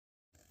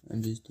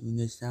I'm just doing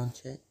a sound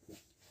check.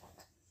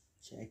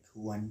 Check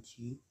 1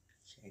 2.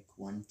 Check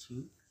 1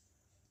 2.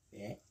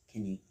 Yeah,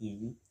 can you hear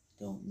me?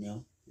 Don't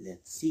know.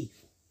 Let's see.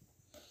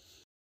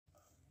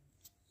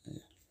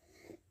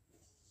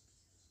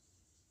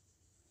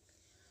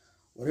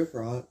 What if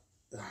Rod?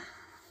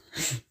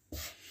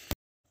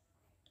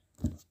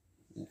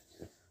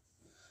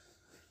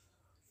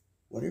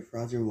 What if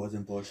Roger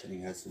wasn't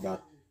bullshitting us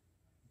about?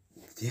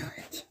 Damn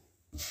it.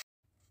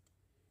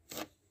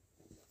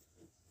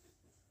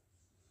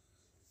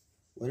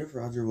 What if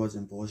Roger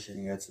wasn't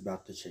bullshitting us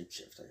about the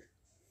shapeshifter?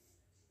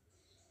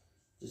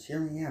 Just hear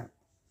me out.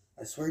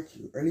 I swear to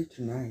you, early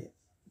tonight.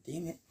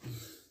 Damn it.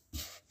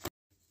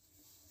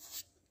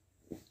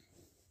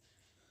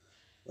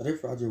 What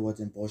if Roger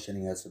wasn't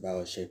bullshitting us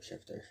about a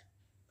shapeshifter?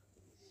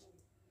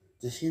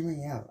 Just hear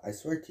me out. I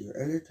swear to you,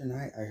 earlier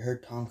tonight I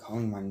heard Tom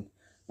calling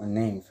my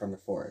name from the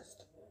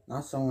forest,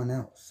 not someone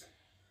else.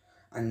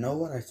 I know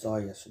what I saw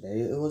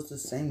yesterday. It was the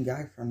same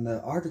guy from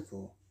the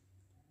article.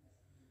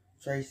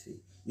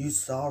 Tracy, you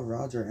saw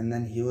Roger and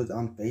then he was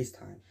on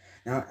FaceTime.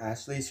 Now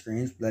Ashley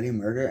screams bloody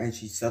murder and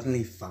she's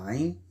suddenly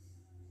fine?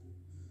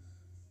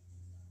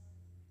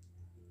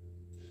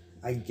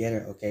 I get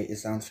it, okay? It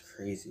sounds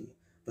crazy.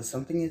 But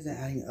something isn't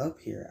adding up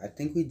here. I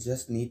think we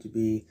just need to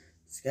be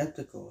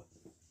skeptical.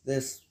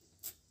 This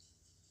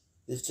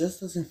just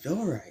doesn't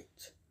feel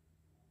right.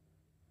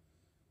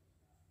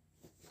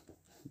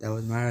 That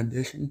was my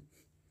audition.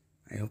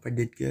 I hope I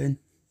did good.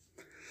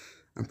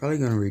 I'm probably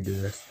gonna redo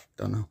this.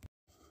 Don't know.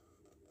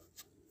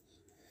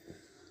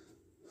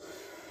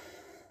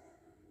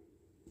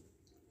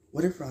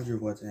 What if Roger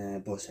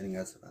wasn't bullshitting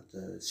us about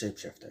the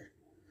shapeshifter?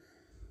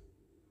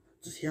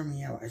 Just hear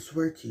me out. I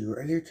swear to you,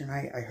 earlier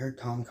tonight I heard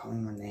Tom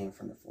calling my name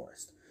from the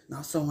forest,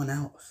 not someone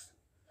else.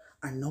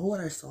 I know what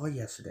I saw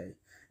yesterday.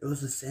 It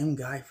was the same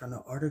guy from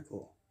the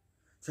article.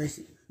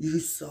 Tracy, you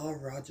saw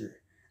Roger,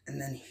 and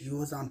then he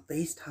was on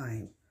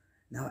FaceTime.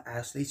 Now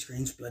Ashley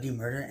screams bloody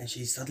murder and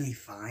she's suddenly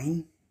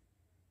fine?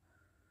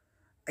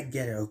 I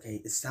get it,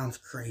 okay? It sounds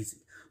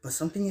crazy, but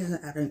something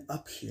isn't adding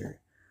up here.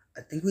 I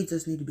think we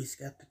just need to be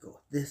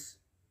skeptical. This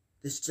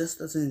just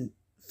doesn't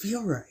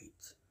feel right.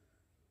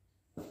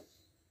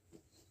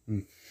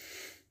 Doing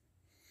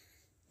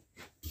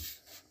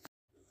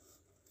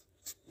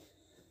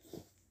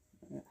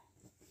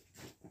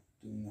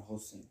the whole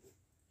scene.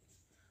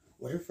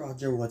 What if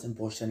Roger wasn't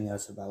bullshitting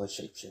us about a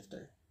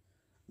shapeshifter?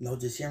 No,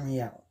 just hear me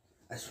out.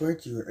 I swear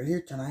to you, earlier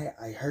tonight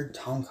I heard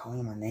Tom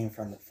calling my name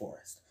from the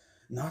forest,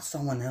 not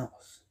someone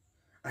else.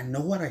 I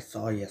know what I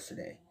saw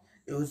yesterday.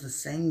 It was the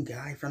same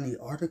guy from the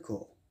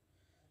article.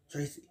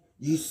 Tracy,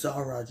 you saw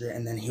Roger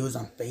and then he was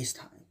on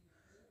FaceTime.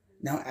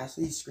 Now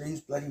Ashley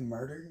screams bloody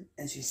murder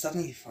and she's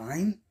suddenly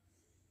fine?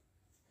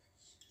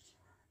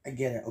 I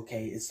get it,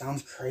 okay? It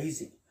sounds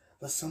crazy,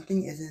 but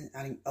something isn't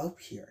adding up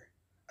here.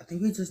 I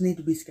think we just need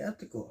to be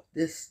skeptical.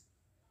 This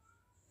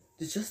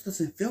just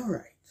doesn't feel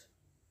right.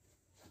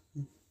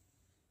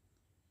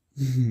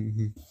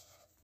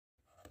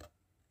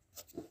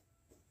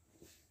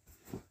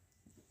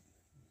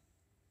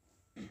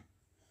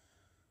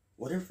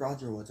 What if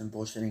Roger wasn't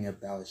bullshitting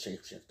about a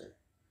shapeshifter?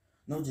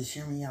 No, just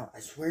hear me out. I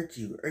swear to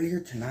you, earlier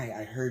tonight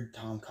I heard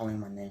Tom calling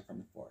my name from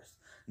the forest,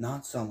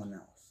 not someone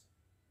else.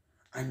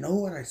 I know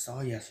what I saw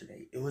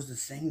yesterday. It was the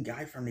same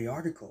guy from the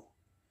article.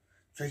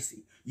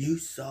 Tracy, you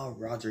saw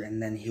Roger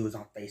and then he was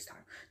on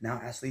FaceTime. Now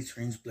Ashley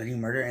screams bloody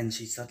murder and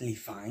she's suddenly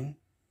fine?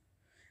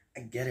 I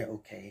get it,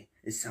 okay?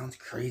 It sounds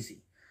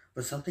crazy,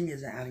 but something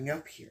isn't adding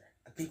up here.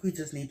 I think we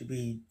just need to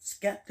be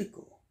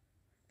skeptical.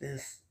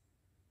 This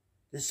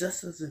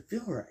just doesn't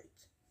feel right.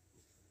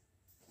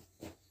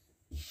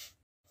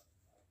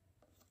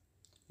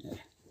 Yeah.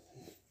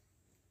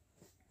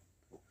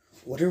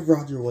 What if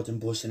Roger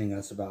wasn't bullshitting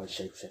us about a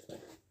shapeshifter?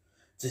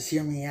 Just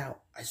hear me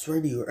out. I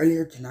swear to you,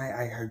 earlier tonight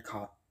I heard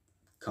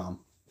Calm.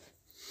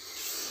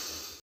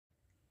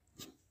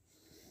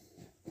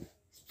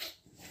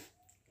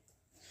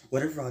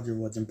 What if Roger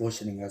wasn't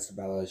bullshitting us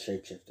about a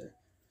shapeshifter?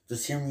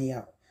 Just hear me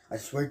out. I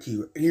swear to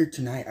you, earlier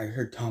tonight I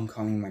heard Tom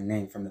calling my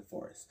name from the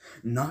forest,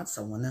 not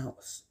someone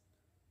else.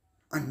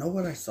 I know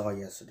what I saw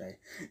yesterday.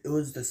 It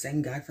was the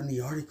same guy from the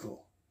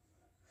article.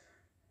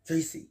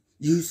 Tracy,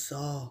 you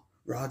saw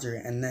Roger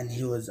and then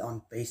he was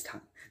on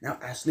FaceTime. Now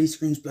Ashley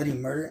screams bloody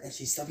murder and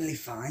she's suddenly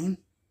fine?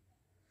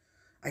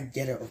 I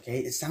get it, okay?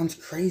 It sounds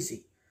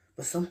crazy,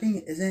 but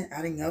something isn't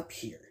adding up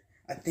here.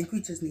 I think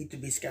we just need to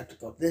be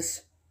skeptical.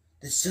 This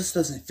just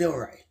doesn't feel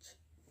right.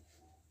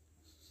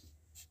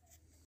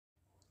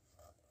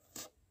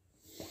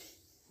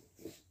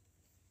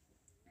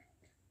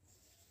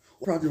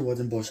 Roger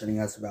wasn't bullshitting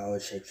us about a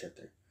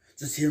shapeshifter.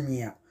 Just hear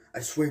me out.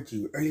 I swear to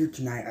you, earlier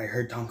tonight I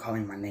heard Tom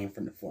calling my name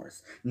from the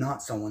forest,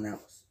 not someone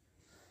else.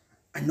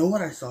 I know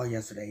what I saw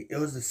yesterday. It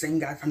was the same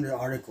guy from the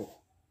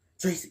article.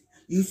 Tracy,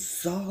 you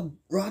saw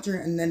Roger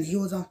and then he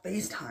was on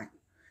FaceTime.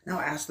 Now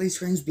Ashley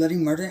screams bloody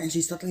murder and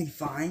she's suddenly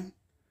fine?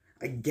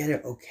 I get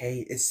it,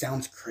 okay? It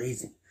sounds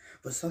crazy,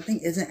 but something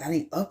isn't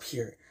adding up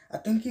here. I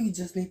think you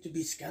just need to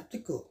be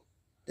skeptical.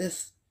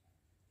 This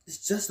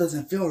just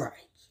doesn't feel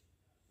right.